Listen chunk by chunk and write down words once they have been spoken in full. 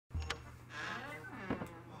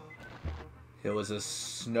It was a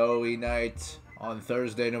snowy night on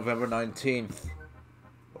Thursday, November 19th,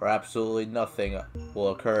 where absolutely nothing will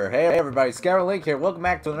occur. Hey everybody, SkyRLink here. Welcome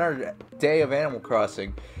back to another day of Animal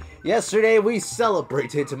Crossing. Yesterday we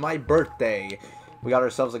celebrated my birthday. We got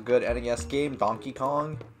ourselves a good NES game, Donkey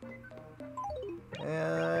Kong.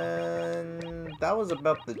 And that was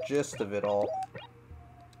about the gist of it all.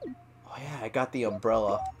 Oh yeah, I got the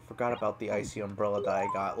umbrella. Forgot about the icy umbrella that I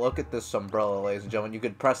got. Look at this umbrella, ladies and gentlemen. You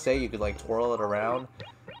could press A, you could like twirl it around.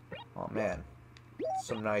 Oh man,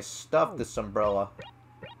 some nice stuff, this umbrella.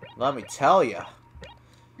 Let me tell ya.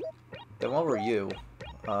 Then what were you?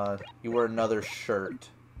 You were another shirt.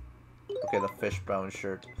 Okay, the fishbone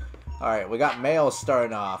shirt. Alright, we got mail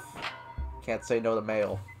starting off. Can't say no to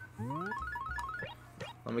mail.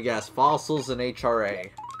 Let me guess, fossils and HRA.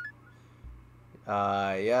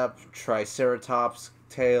 Yep, Triceratops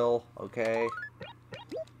tail, okay.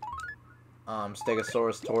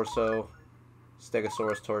 Stegosaurus torso.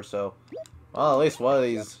 Stegosaurus torso. Well, at least one of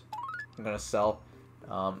these I'm gonna sell.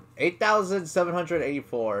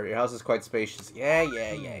 8,784. Your house is quite spacious. Yeah.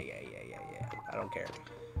 I don't care.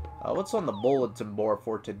 What's on the bulletin board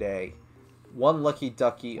for today? One lucky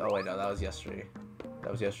ducky. Oh wait, no, that was yesterday.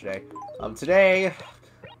 Today,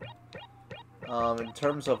 in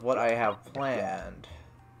terms of what I have planned,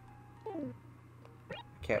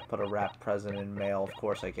 can't put a wrap present in mail. Of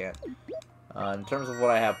course I can't. In terms of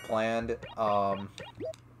what I have planned, I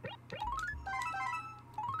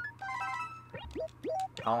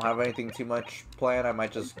don't have anything too much planned. I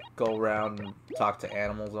might just go around and talk to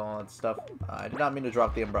animals and all that stuff. I did not mean to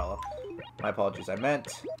drop the umbrella. My apologies. I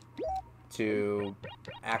meant to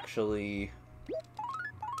actually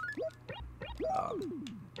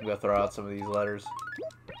I'm gonna throw out some of these letters.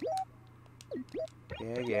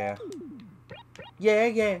 Yeah.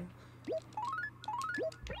 Get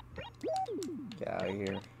out of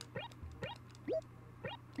here.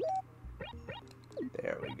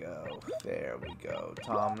 There we go.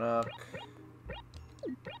 Tom Nook.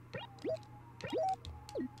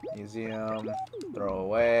 Museum. Throw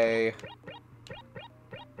away.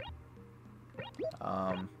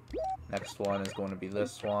 Next one is going to be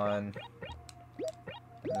this one.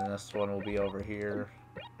 And then this one will be over here.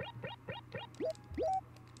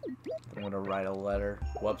 I'm going to write a letter.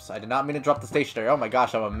 Whoops, I did not mean to drop the stationery. Oh my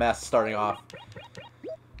gosh, I'm a mess starting off.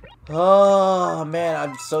 Oh man,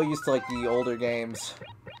 I'm so used to like the older games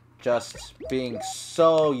just being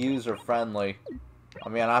so user-friendly. I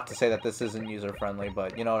mean, I have to say that this isn't user-friendly,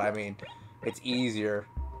 but you know what I mean. It's easier.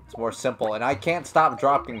 It's more simple. And I can't stop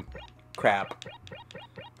dropping crap.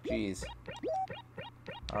 Jeez.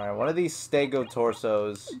 Alright, one of these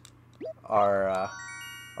Stegotorsos are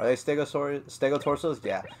they Stegotorsos?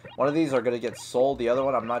 Yeah. One of these are going to get sold. The other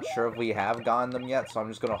one, I'm not sure if we have gotten them yet, so I'm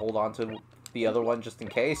just going to hold on to the other one just in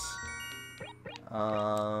case.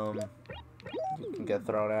 You can get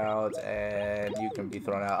thrown out, and you can be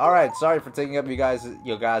thrown out. Alright, sorry for taking up you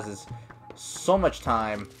guys' so much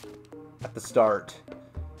time at the start.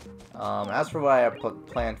 As for what I have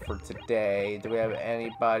planned for today, do we have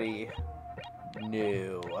anybody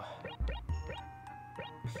new?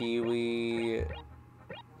 Pee-wee,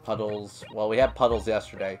 Puddles. Well, we had Puddles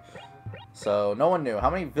yesterday, so no one new. How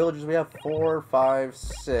many villagers do we have? 4, 5,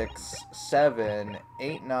 6, 7,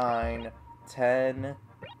 8, 9, 10,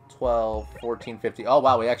 12, 14, 15. Oh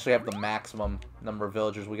wow, we actually have the maximum number of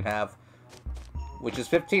villagers we can have, which is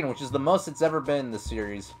 15, which is the most it's ever been in the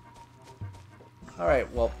series.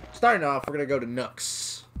 Alright, well, starting off, we're gonna go to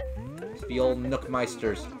Nooks. The old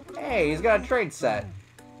Nookmeisters. Hey, he's got a trade set.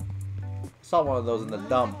 Saw one of those in the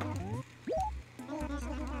dump.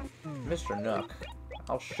 Mr. Nook,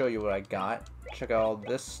 I'll show you what I got. Check out all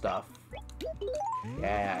this stuff.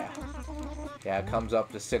 Yeah, it comes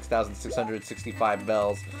up to 6,665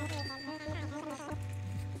 bells.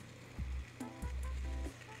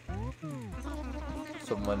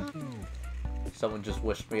 Someone just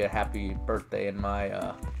wished me a happy birthday in my,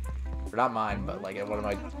 or not mine, but like at one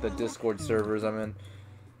of the Discord servers I'm in.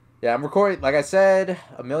 Yeah, I'm recording, like I said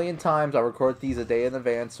a million times, I record these a day in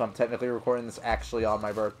advance, so I'm technically recording this actually on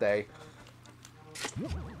my birthday.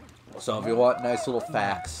 So if you want nice little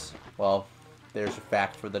facts, well, there's your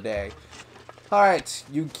fact for the day. Alright,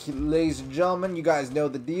 you ladies and gentlemen, you guys know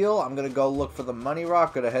the deal. I'm gonna go look for the money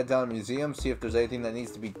rock, gonna head down to the museum, see if there's anything that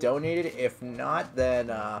needs to be donated. If not, then,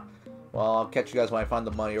 well, I'll catch you guys when I find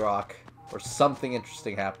the money rock, or something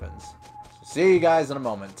interesting happens. So see you guys in a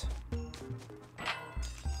moment.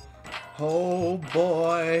 Oh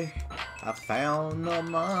boy, I found the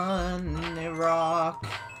money rock.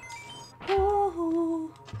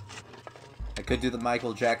 Ooh. I could do the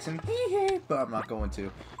Michael Jackson, but I'm not going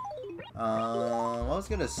to. I was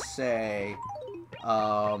gonna say,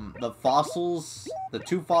 the fossils, the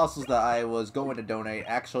 2 fossils that I was going to donate,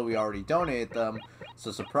 actually we already donated them,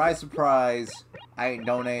 so surprise, surprise, I ain't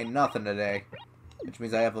donating nothing today, which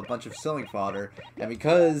means I have a bunch of selling fodder, and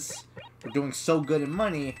because we're doing so good in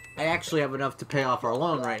money, I actually have enough to pay off our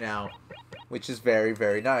loan right now, which is very,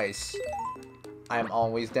 very nice. I am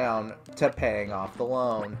always down to paying off the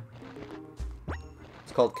loan.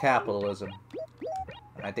 It's called capitalism.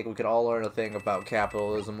 I think we could all learn a thing about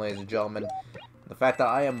capitalism, ladies and gentlemen. The fact that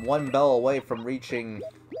I am 1 bell away from reaching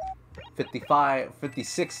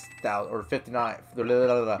 56,000, or 59,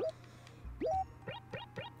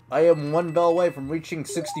 I am 1 bell away from reaching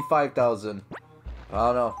 65,000. I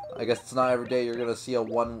don't know. I guess it's not every day you're gonna see a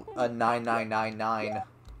 9999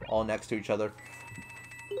 all next to each other.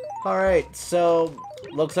 Alright, so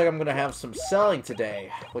looks like I'm gonna have some selling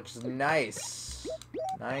today, which is nice.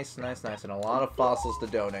 Nice, nice, nice. And a lot of fossils to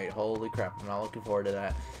donate. Holy crap, I'm not looking forward to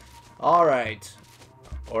that. Alright.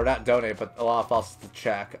 Or not donate, but a lot of fossils to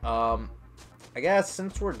check. I guess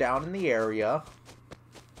since we're down in the area,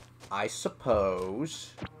 I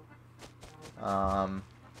suppose, the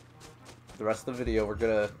rest of the video we're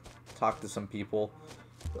gonna talk to some people.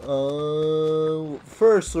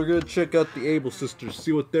 First we're gonna check out the Able sisters,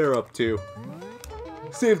 see what they're up to.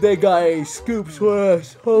 See if they got any scoops for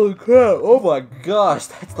us. Holy crap, oh my gosh,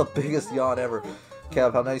 that's the biggest yawn ever.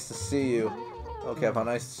 Kev, how nice to see you. Oh, Kev, how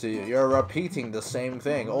nice to see you. You're repeating the same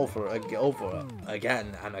thing over again and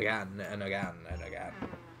again and again and again.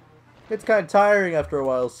 It's kind of tiring after a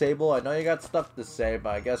while, Sable. I know you got stuff to say,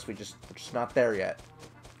 but I guess we're just not there yet.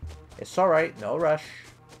 It's alright, no rush.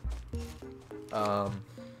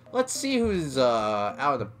 Let's see who's out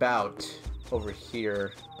and about over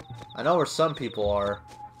here. I know where some people are,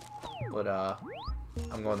 but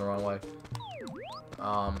I'm going the wrong way.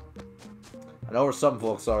 I know where some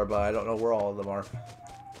folks are, but I don't know where all of them are.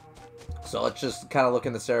 So let's just kind of look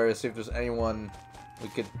in this area, see if there's anyone we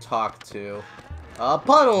could talk to.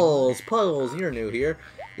 Puddles! Puddles, you're new here.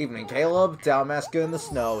 Evening, Caleb. Dalmasca in the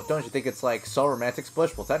snow. Don't you think it's like so romantic,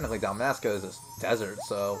 Splish? Well, technically Dalmasca is a desert,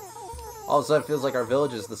 so all of a sudden it feels like our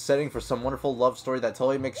village is the setting for some wonderful love story that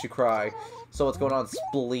totally makes you cry. So what's going on,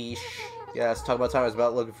 Spleesh? Yes, talk about time I was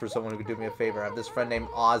about looking for someone who could do me a favor. I have this friend named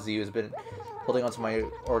Ozzy who's been holding onto my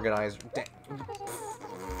organizer.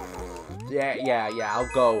 Yeah, I'll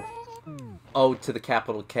go. O to the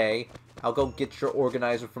capital K. I'll go get your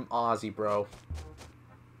organizer from Ozzy, bro.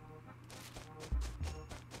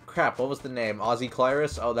 Crap, what was the name? Ozzy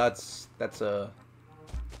Clyrus? Oh, that's a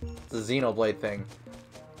Xenoblade thing.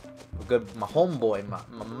 Good, my homeboy,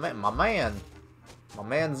 my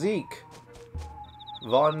man Zeke.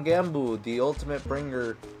 Von Gambu, the ultimate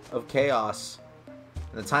bringer of chaos.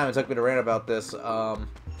 And the time it took me to rant about this,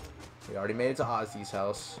 we already made it to Ozzy's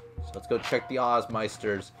house. So let's go check the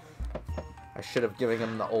Ozmeisters. I should have given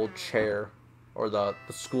him the old chair, or the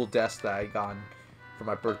school desk that I got for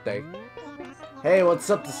my birthday. Hey, what's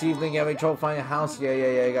up this evening? You having trouble finding a house? Yeah,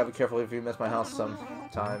 you gotta be careful if you miss my house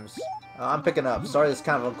sometimes. I'm picking up. Sorry, this is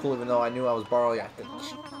kind of uncool, even though I knew I was borrowing.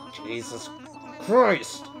 Jesus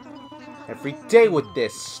Christ! Every day with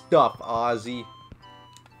this stuff, Ozzy.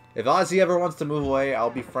 If Ozzy ever wants to move away,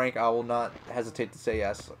 I'll be frank, I will not hesitate to say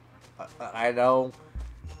yes. I know.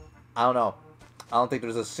 I don't know. I don't think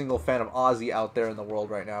there's a single fan of Ozzy out there in the world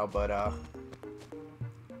right now, but, I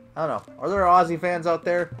don't know. Are there Ozzy fans out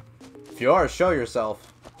there? If you are, show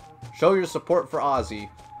yourself. Show your support for Ozzy.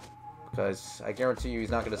 Because I guarantee you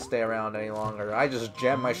he's not going to stay around any longer. I just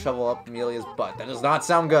jammed my shovel up Amelia's butt. That does not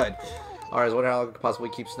sound good. Alright, I was wondering how it could possibly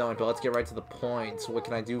keep snowing, but let's get right to the point. So what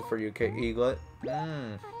can I do for you, Eaglet?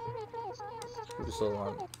 Just so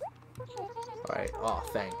long. Alright, oh,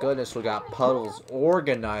 thank goodness we got Puddles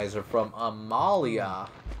Organizer from Amalia.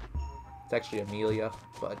 It's actually Amelia,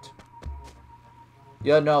 but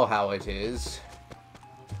you know how it is.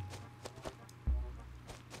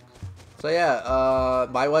 So yeah,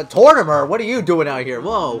 my one Tortimer, what are you doing out here?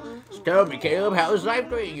 Whoa. Tell me, Caleb, how's life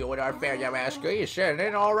treating you and our fair young master? You sitting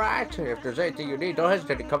in all right? If there's anything you need, don't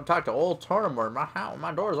hesitate to come talk to old Tortimer.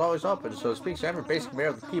 My door is always open, so it speaks to every basic mayor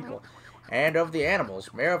of the people and of the animals.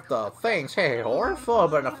 Mayor of the things. Hey, horrible,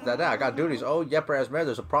 but enough of that. I got duties. Oh, yep, as mayor,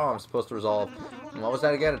 there's a problem I'm supposed to resolve. And what was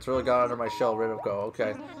that again? It's really got under my shell. Ready to go.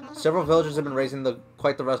 Okay. Several villagers have been raising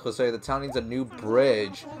quite the restless say the town needs a new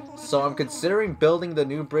bridge. So I'm considering building the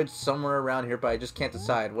new bridge somewhere around here, but I just can't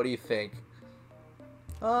decide. What do you think?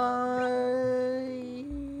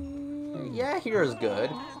 Yeah, here is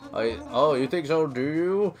good. Oh, you think so, do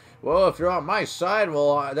you? Well, if you're on my side,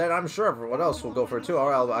 well, then I'm sure everyone else will go for it too.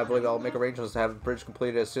 Alright, I believe I'll make arrangements to have the bridge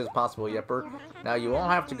completed as soon as possible, Yepper. Now, you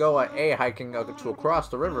won't have to go hiking to across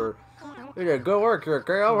the river. You did good work here,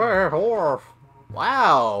 okay?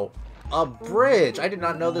 Wow! A bridge! I did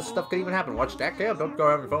not know this stuff could even happen. Watch that, Caleb. Don't go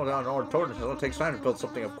having fun down on torrents. It takes time to build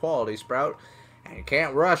something of quality, Sprout. And you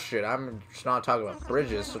can't rush it. I'm just not talking about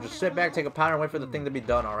bridges. So just sit back, take a powder, and wait for the thing to be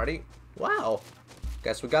done already. Wow.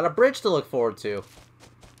 Guess we got a bridge to look forward to.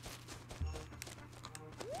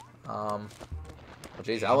 Well,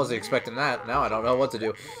 jeez, I wasn't expecting that. Now I don't know what to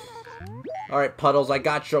do. Alright, Puddles, I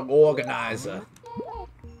got your organizer.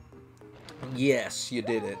 Yes, you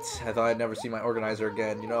did it. I thought I'd never see my organizer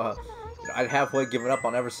again. You know how I'd halfway given up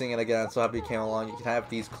on ever seeing it again. So happy you came along. You can have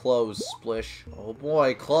these clothes, Splish. Oh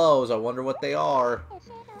boy, clothes. I wonder what they are.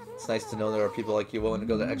 It's nice to know there are people like you willing to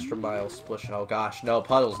go the extra mile, Splish. Oh gosh, no,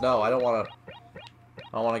 Puddles, no. I don't want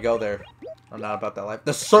to go there. I'm not about that life.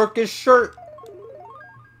 The circus shirt!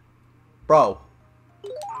 Bro.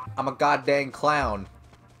 I'm a goddamn clown.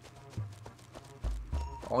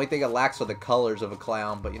 Only thing it lacks are the colors of a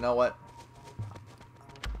clown, but you know what?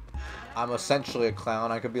 I'm essentially a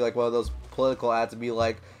clown. I could be like one of those political ads and be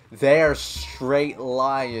like, they're straight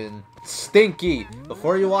lying. Stinky!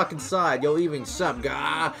 Before you walk inside, yo, evening sup,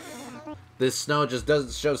 gah! This snow just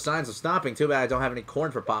doesn't show signs of stopping. Too bad I don't have any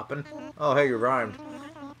corn for popping. Oh, hey, you rhymed.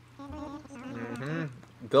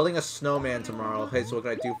 Building a snowman tomorrow. Hey, so what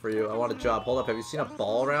can I do for you? I want a job. Hold up, have you seen a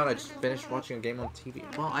ball around? I just finished watching a game on TV.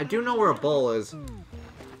 Well, I do know where a ball is.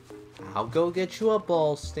 I'll go get you a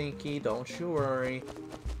ball, Stinky. Don't you worry.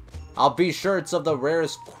 I'll be sure it's of the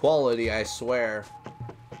rarest quality, I swear.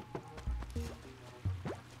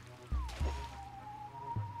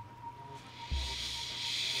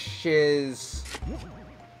 Jizz.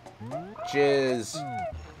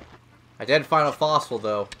 I did find a fossil,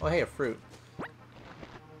 though. Oh, hey, a fruit.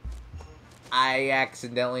 I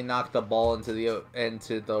accidentally knocked the ball into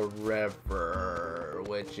the river,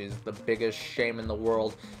 which is the biggest shame in the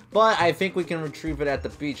world. But I think we can retrieve it at the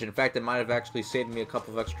beach. In fact, it might have actually saved me a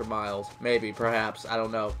couple of extra miles. Maybe, perhaps. I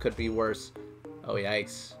don't know. Could be worse. Oh,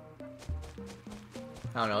 yikes.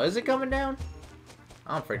 I don't know. Is it coming down?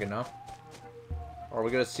 I don't freaking know. Are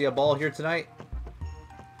we going to see a ball here tonight?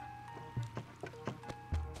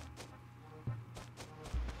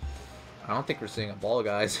 I don't think we're seeing a ball,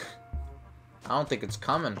 guys. I don't think it's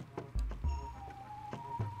coming.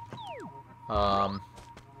 La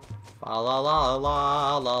la la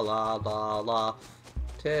la la la la la.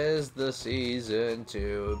 'Tis the season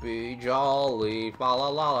to be jolly. La la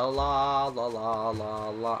la la la la la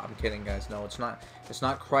la. I'm kidding, guys. No, it's not. It's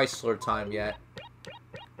not Chrysler time yet.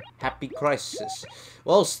 Happy crisis.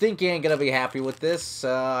 Well, Stinky ain't gonna be happy with this.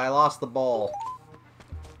 I lost the ball.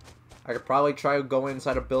 I could probably try going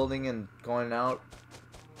inside a building and going out.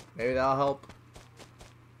 Maybe that'll help.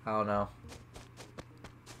 I don't know.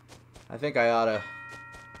 I think I ought to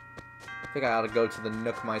go to the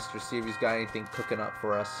Nookmeister, see if he's got anything cooking up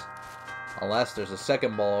for us. Unless there's a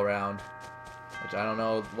second ball around. Which I don't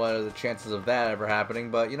know what are the chances of that ever happening,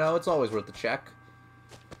 but you know, it's always worth a check.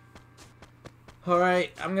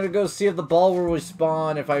 Alright, I'm gonna go see if the ball will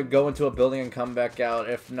respawn if I go into a building and come back out.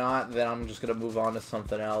 If not, then I'm just gonna move on to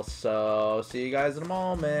something else. So, see you guys in a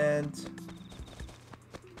moment.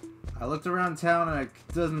 I looked around town and it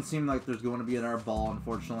doesn't seem like there's going to be another ball,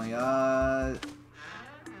 unfortunately. I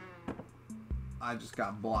just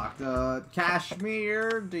got blocked.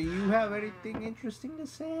 Kashmir, do you have anything interesting to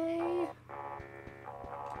say?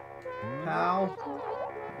 Pal?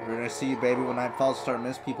 We're gonna see you, baby, when night falls, start to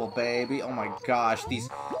miss people, baby. Oh my gosh, these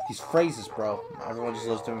phrases, bro. Everyone just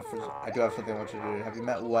loves doing phrases. I do have something I want you to do. Have you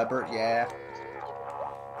met Weber? Yeah.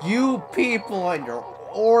 You people and your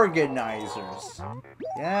organizers.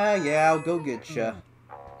 Yeah, I'll go get ya.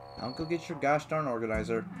 I'll go get your gosh darn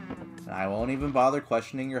organizer. And I won't even bother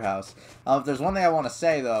questioning your house. If there's one thing I want to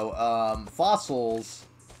say, though, fossils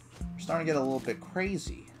are starting to get a little bit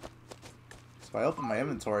crazy. So if I open my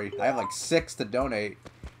inventory, I have like 6 to donate.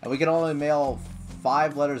 And we can only mail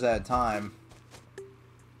 5 letters at a time.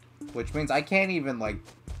 Which means I can't even, like,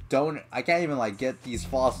 get these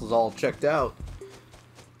fossils all checked out.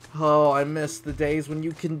 Oh, I miss the days when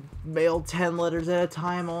you can mail 10 letters at a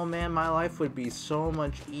time. Oh man, my life would be so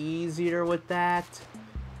much easier with that.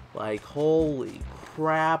 Like, holy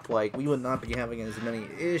crap. Like, we would not be having as many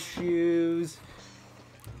issues.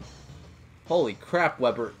 Holy crap,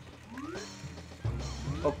 Weber.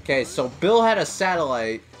 Okay, so Bill had a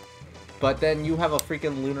satellite, but then you have a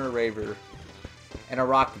freaking lunar raver and a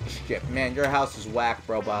rocket ship. Man, your house is whack,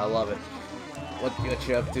 bro, but I love it. What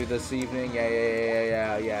you up to this evening?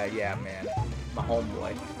 Yeah, man. my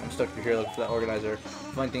homeboy. I'm stuck here looking for that organizer.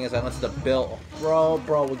 Funny thing is, I listened to Bill.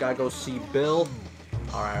 Bro, we gotta go see Bill.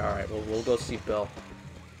 Alright, we'll go see Bill.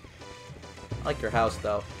 I like your house,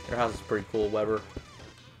 though. Your house is pretty cool, Weber.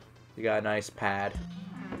 You got a nice pad.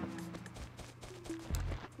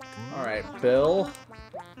 Alright, Bill.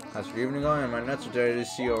 How's your evening going? My nuts are ready to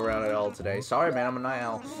see you around at all today. Sorry, man, I'm a night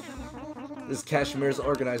owl. This is Cashmere's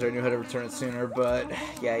organizer. I knew how to return it sooner, but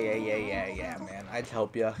yeah, man. I'd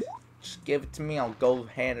help you. Just give it to me. I'll go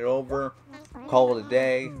hand it over. Call it a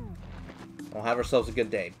day. We'll have ourselves a good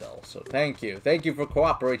day, Bill. So thank you. Thank you for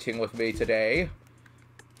cooperating with me today.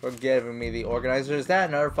 For giving me the organizer. Is that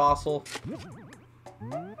another fossil?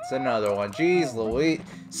 It's another one. Jeez Louise.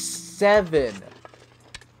 7.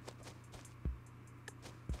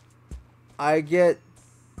 I get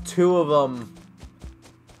 2 of them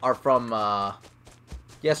are from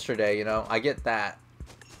yesterday, you know. I get that.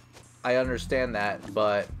 I understand that,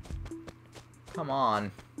 but come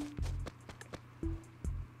on.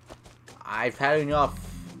 I've had enough.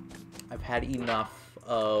 I've had enough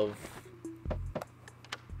of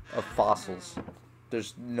fossils.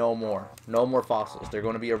 There's no more. No more fossils. They're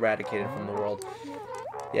going to be eradicated from the world.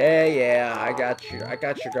 Yeah, I got you. I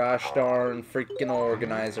got your gosh darn freaking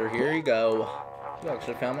organizer. Here you go. You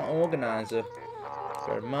actually found my organizer.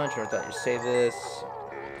 Very much. I thought you'd say this.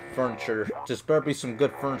 Furniture. Just better be some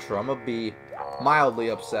good furniture. I'm gonna be mildly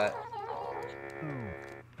upset.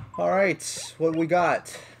 Alright, what do we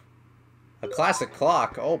got? A classic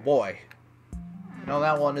clock. Oh boy. No,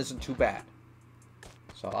 that one isn't too bad.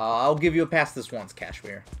 So I'll give you a pass this once,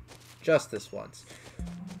 Cashmere. Just this once.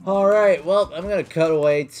 Alright, well, I'm gonna cut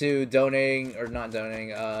away to donating, or not donating,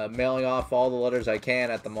 mailing off all the letters I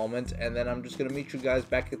can at the moment, and then I'm just gonna meet you guys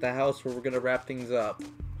back at the house where we're gonna wrap things up.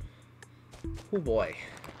 Oh boy.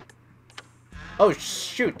 Oh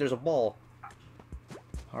shoot, there's a ball.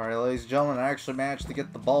 Alright, ladies and gentlemen, I actually managed to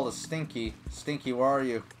get the ball to Stinky. Stinky, where are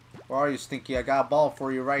you? Where are you, Stinky? I got a ball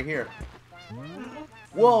for you right here.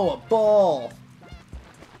 Whoa, a ball!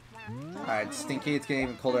 Alright, Stinky, it's getting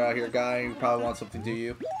even colder out here, guy. You probably want something, do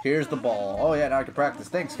you? Here's the ball. Oh yeah, now I can practice.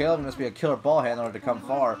 Thanks, Caleb. You must be a killer ball handler to come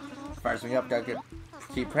far. Fires me up, gotta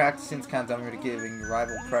keep practicing. It's kind of dumb to giving your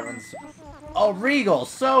rival Previns. Oh, Regal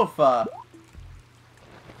Sofa!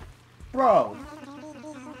 Bro!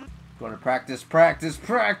 Going to practice.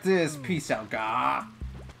 Peace out, gah.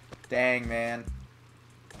 Dang, man.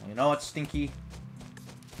 Well, you know what, Stinky?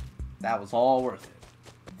 That was all worth it.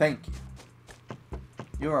 Thank you.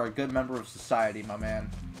 You are a good member of society, my man.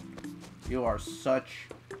 You are such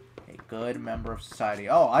a good member of society.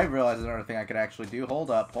 Oh, I realized another thing I could actually do. Hold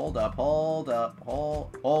up.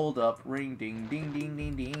 Ring, ding, ding, ding,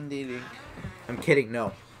 ding, ding, ding, ding. I'm kidding,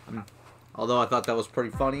 no. Although I thought that was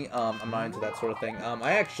pretty funny. I'm not into that sort of thing.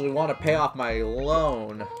 I actually want to pay off my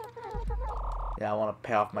loan. Yeah, I want to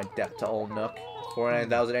pay off my debt to Old Nook.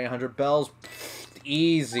 49,800 bells.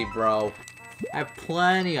 Easy, bro. I have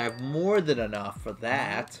plenty. I have more than enough for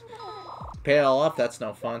that. Pay it all off. That's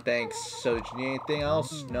no fun. Thanks. So, did you need anything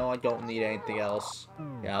else? No, I don't need anything else.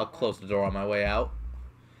 Yeah, I'll close the door on my way out.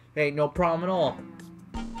 Hey, no problem at all.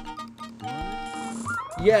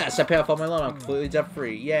 Yes, I pay off all my loan. I'm completely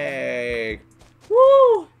debt-free. Yay!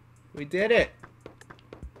 Woo! We did it.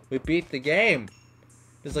 We beat the game.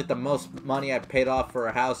 This is like the most money I've paid off for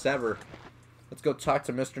a house ever. Let's go talk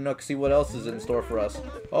to Mr. Nook, see what else is in store for us.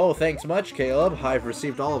 Oh, thanks much, Caleb. I've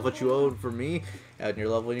received all of what you owed for me out in your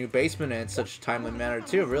lovely new basement, and in such a timely manner,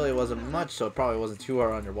 too. It really wasn't much, so it probably wasn't too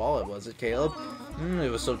hard on your wallet, was it, Caleb?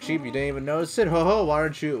 It was so cheap you didn't even notice it. Ho-ho, why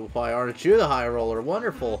aren't you the high roller?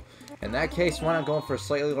 Wonderful. In that case, why not going for a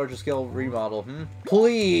slightly larger scale remodel,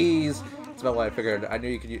 Please! That's about what I figured. I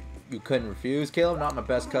knew you couldn't refuse, Caleb. Not my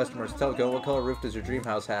best customers. Tell go, what color roof does your dream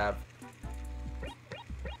house have?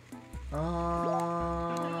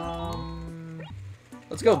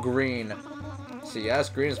 Let's go green. See, yes,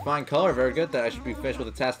 green is a fine color. Very good. That I should be finished with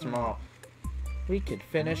the task tomorrow. We could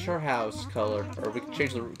finish our house color, or we could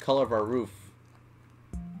change the color of our roof.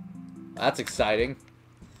 That's exciting.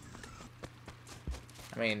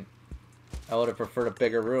 I mean, I would have preferred a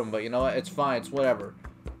bigger room, but you know what? It's fine. It's whatever.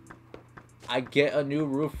 I get a new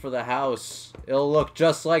roof for the house. It'll look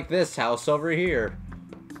just like this house over here.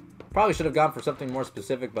 Probably should have gone for something more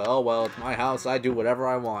specific, but oh well, it's my house. I do whatever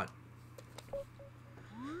I want.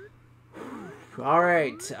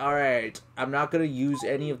 Alright. I'm not going to use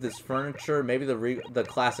any of this furniture. Maybe the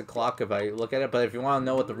classic clock if I look at it. But if you want to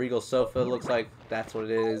know what the Regal sofa looks like, that's what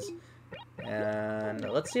it is. And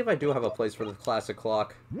let's see if I do have a place for the classic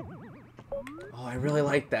clock. Oh, I really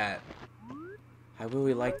like that. I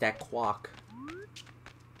really like that clock.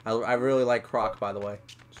 I really like Croc, by the way.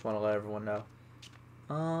 Just want to let everyone know.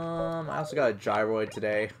 I also got a gyroid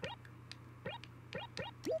today.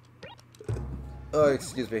 Oh,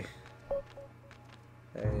 excuse me.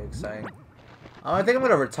 Very exciting. I think I'm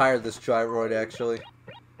gonna retire this gyroid, actually.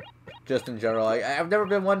 Just in general. I've never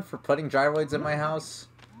been one for putting gyroids in my house.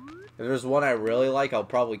 If there's one I really like, I'll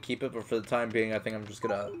probably keep it, but for the time being, I think I'm just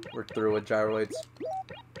gonna work through with gyroids.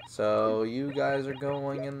 So, you guys are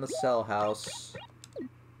going in the cell house.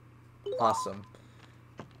 Awesome.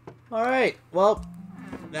 Alright, well,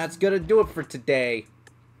 that's gonna do it for today.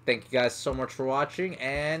 Thank you guys so much for watching,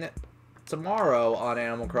 and tomorrow on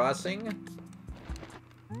Animal Crossing,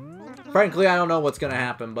 frankly, I don't know what's gonna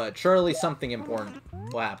happen, but surely something important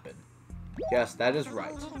will happen. Yes, that is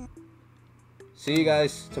right. See you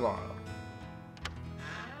guys tomorrow.